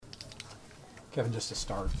Kevin, just to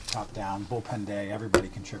start, top down, bullpen day, everybody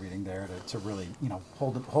contributing there to really,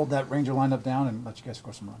 hold that Ranger lineup down and let you guys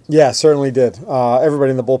score some runs. Yeah, certainly did.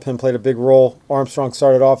 Everybody in the bullpen played a big role. Armstrong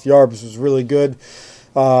started off. Yarbs was really good.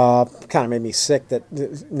 Kind of made me sick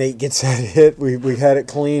that Nate gets that hit. We had it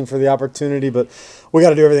clean for the opportunity, but we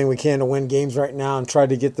got to do everything we can to win games right now and try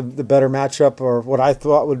to get the better matchup, or what I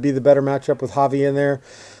thought would be the better matchup with Javi in there.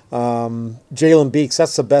 Jalen Beeks,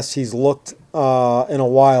 that's the best he's looked in a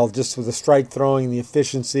while, just with the strike throwing, the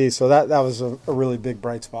efficiency. So that was a really big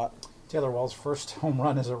bright spot. Taylor Wall's first home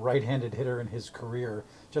run as a right-handed hitter in his career.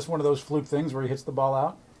 Just one of those fluke things where he hits the ball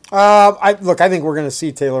out? I think we're going to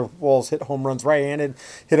see Taylor Walls hit home runs right-handed,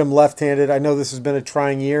 hit him left-handed. I know this has been a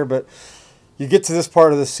trying year, but you get to this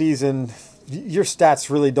part of the season, your stats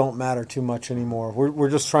really don't matter too much anymore. We're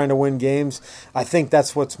just trying to win games. I think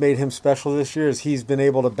that's what's made him special this year, is he's been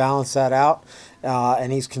able to balance that out,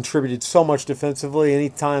 and he's contributed so much defensively.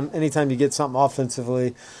 Anytime you get something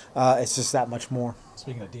offensively, it's just that much more.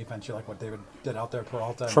 Speaking of defense, you like what David did out there,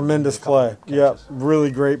 Peralta? Tremendous play. Yep, really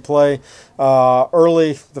great play.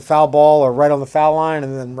 Early, the foul ball, or right on the foul line,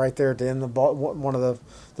 and then right there to end the ball, one of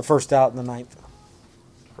the first out in the ninth.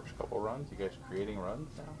 First couple runs, you guys creating runs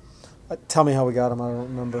now? Tell me how we got them. I don't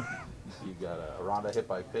remember. You got a Ronda hit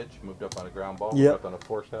by pitch, moved up on a ground ball, Yep. moved up on a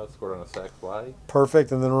forced out, scored on a sac fly.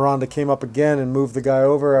 Perfect, and then Ronda came up again and moved the guy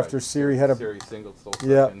over after Siri had a Siri single, stole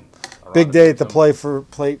yeah. second. Big day at the plate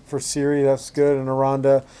for Siri. That's good. And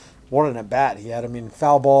Aranda, one an at bat he had. I mean,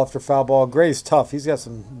 foul ball after foul ball. Gray's tough. He's got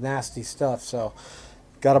some nasty stuff. So,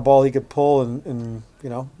 got a ball he could pull, and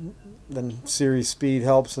then Siri's speed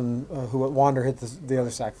helps, and Wander hit the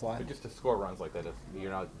other sac fly. But just to score runs like that,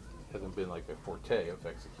 hasn't been like a forte of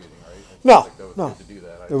executing, right? No. Good to do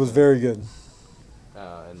that. It was very good.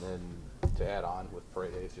 And then to add on with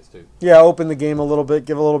Paredes, just to open the game a little bit,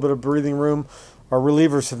 give a little bit of breathing room. Our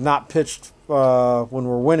relievers have not pitched when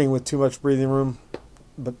we're winning with too much breathing room,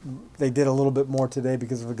 but they did a little bit more today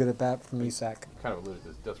because of a good at bat from Isak. kind of alluded to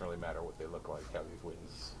this. It doesn't really matter what they look like, how these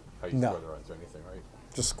wins, how you No. score the runs or anything, right?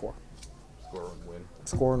 Just score. Score and win.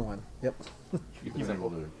 Score and win. Yep. You've been able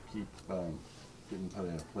to keep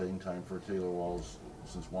getting playing time for Taylor Walls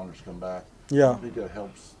since Wander's come back. Yeah. I think that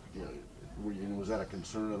helps. Was that a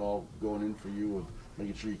concern at all going in for you of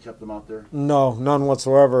making sure you kept them out there? No, none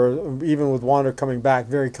whatsoever. Even with Wander coming back,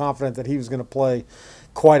 very confident that he was going to play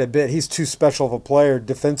quite a bit. He's too special of a player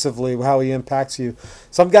defensively, how he impacts you.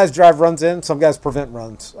 Some guys drive runs in, some guys prevent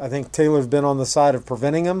runs. I think Taylor's been on the side of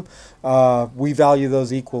preventing them. We value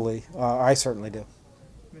those equally. I certainly do.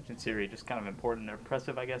 You mentioned Siri, just kind of important and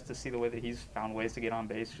impressive, I guess, to see the way that he's found ways to get on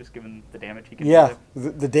base, just given the damage he can do. Yeah,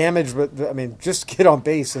 the damage, but I mean, just get on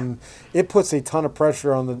base, and it puts a ton of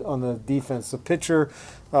pressure on the defense. The pitcher,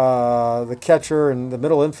 the catcher, and the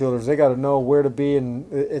middle infielders, they got to know where to be, and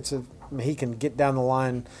he can get down the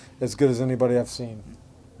line as good as anybody I've seen.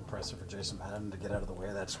 Impressive for Jason Madden to get out of the way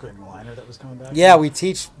of that screaming liner that was coming back. Yeah, we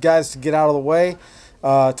teach guys to get out of the way,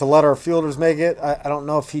 to let our fielders make it. I don't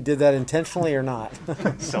know if he did that intentionally or not.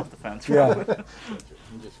 Self-defense. Yeah.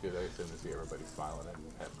 Just good, I assume, to see everybody smiling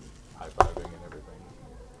and high-fiving and everything.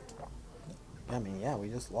 I mean, yeah, we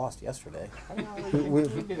just lost yesterday. We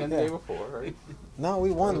did the day before, right? No,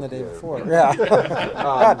 we won the day before. Yeah.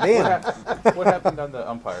 God damn. What happened on the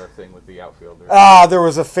umpire thing with the outfielder? There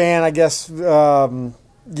was a fan, I guess,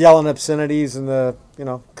 yelling obscenities, and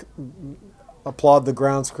applaud the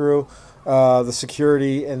grounds crew, the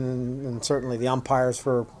security, and certainly the umpires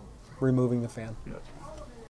for removing the fan. That's